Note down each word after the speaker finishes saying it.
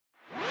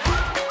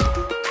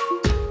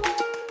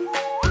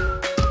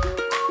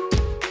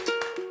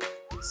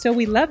So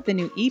we love the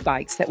new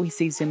e-bikes that we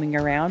see zooming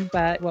around,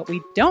 but what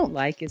we don't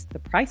like is the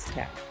price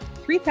tag.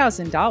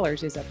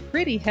 $3,000 is a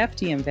pretty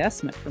hefty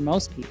investment for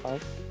most people.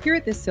 Here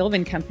at the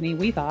Sylvan Company,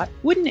 we thought,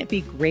 wouldn't it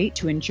be great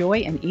to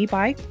enjoy an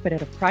e-bike, but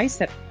at a price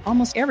that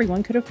almost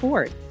everyone could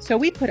afford? So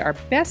we put our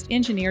best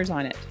engineers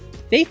on it.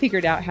 They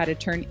figured out how to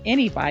turn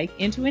any bike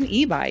into an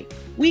e-bike.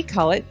 We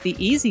call it the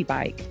Easy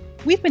Bike.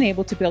 We've been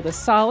able to build a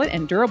solid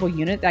and durable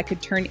unit that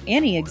could turn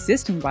any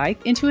existing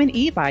bike into an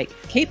e-bike,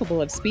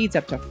 capable of speeds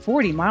up to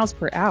 40 miles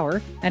per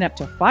hour and up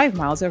to 5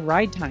 miles of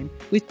ride time,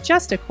 with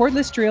just a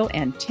cordless drill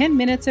and 10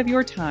 minutes of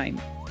your time.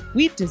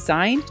 We've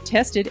designed,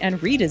 tested, and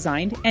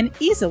redesigned an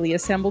easily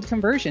assembled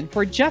conversion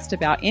for just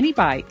about any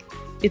bike.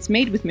 It's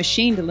made with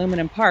machined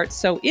aluminum parts,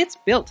 so it's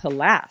built to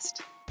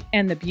last.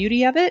 And the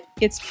beauty of it?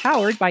 It's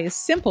powered by a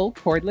simple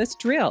cordless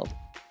drill.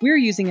 We're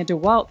using a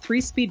DeWalt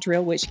 3-speed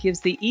drill which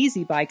gives the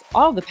Easy Bike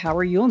all the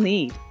power you'll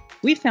need.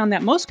 We found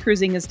that most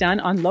cruising is done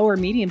on lower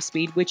medium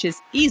speed, which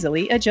is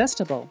easily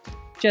adjustable.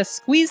 Just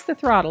squeeze the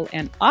throttle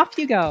and off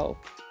you go.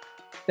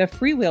 The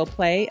freewheel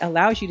play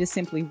allows you to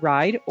simply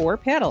ride or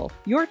pedal,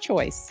 your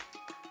choice.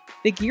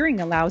 The gearing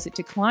allows it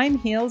to climb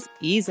hills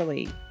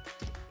easily.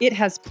 It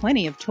has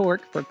plenty of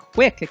torque for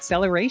quick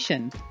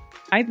acceleration.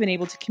 I've been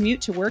able to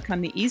commute to work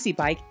on the Easy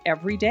Bike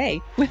every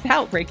day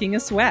without breaking a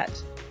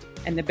sweat.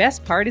 And the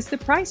best part is the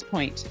price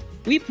point.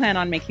 We plan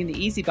on making the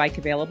Easy Bike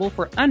available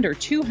for under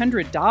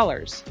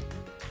 $200.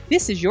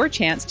 This is your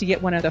chance to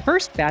get one of the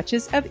first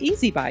batches of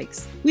Easy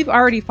Bikes. We've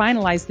already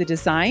finalized the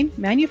design,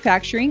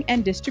 manufacturing,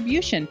 and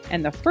distribution,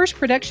 and the first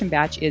production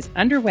batch is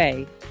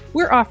underway.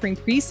 We're offering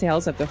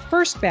pre-sales of the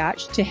first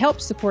batch to help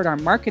support our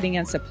marketing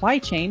and supply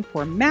chain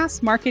for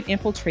mass market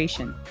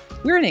infiltration.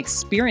 We're an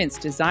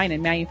experienced design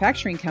and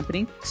manufacturing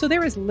company, so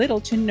there is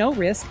little to no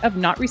risk of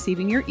not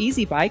receiving your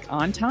Easy Bike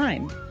on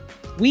time.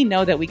 We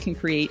know that we can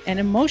create an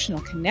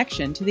emotional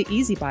connection to the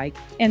Easy Bike,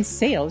 and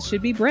sales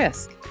should be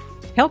brisk.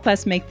 Help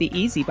us make the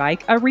Easy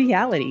Bike a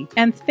reality,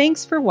 and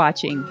thanks for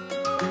watching.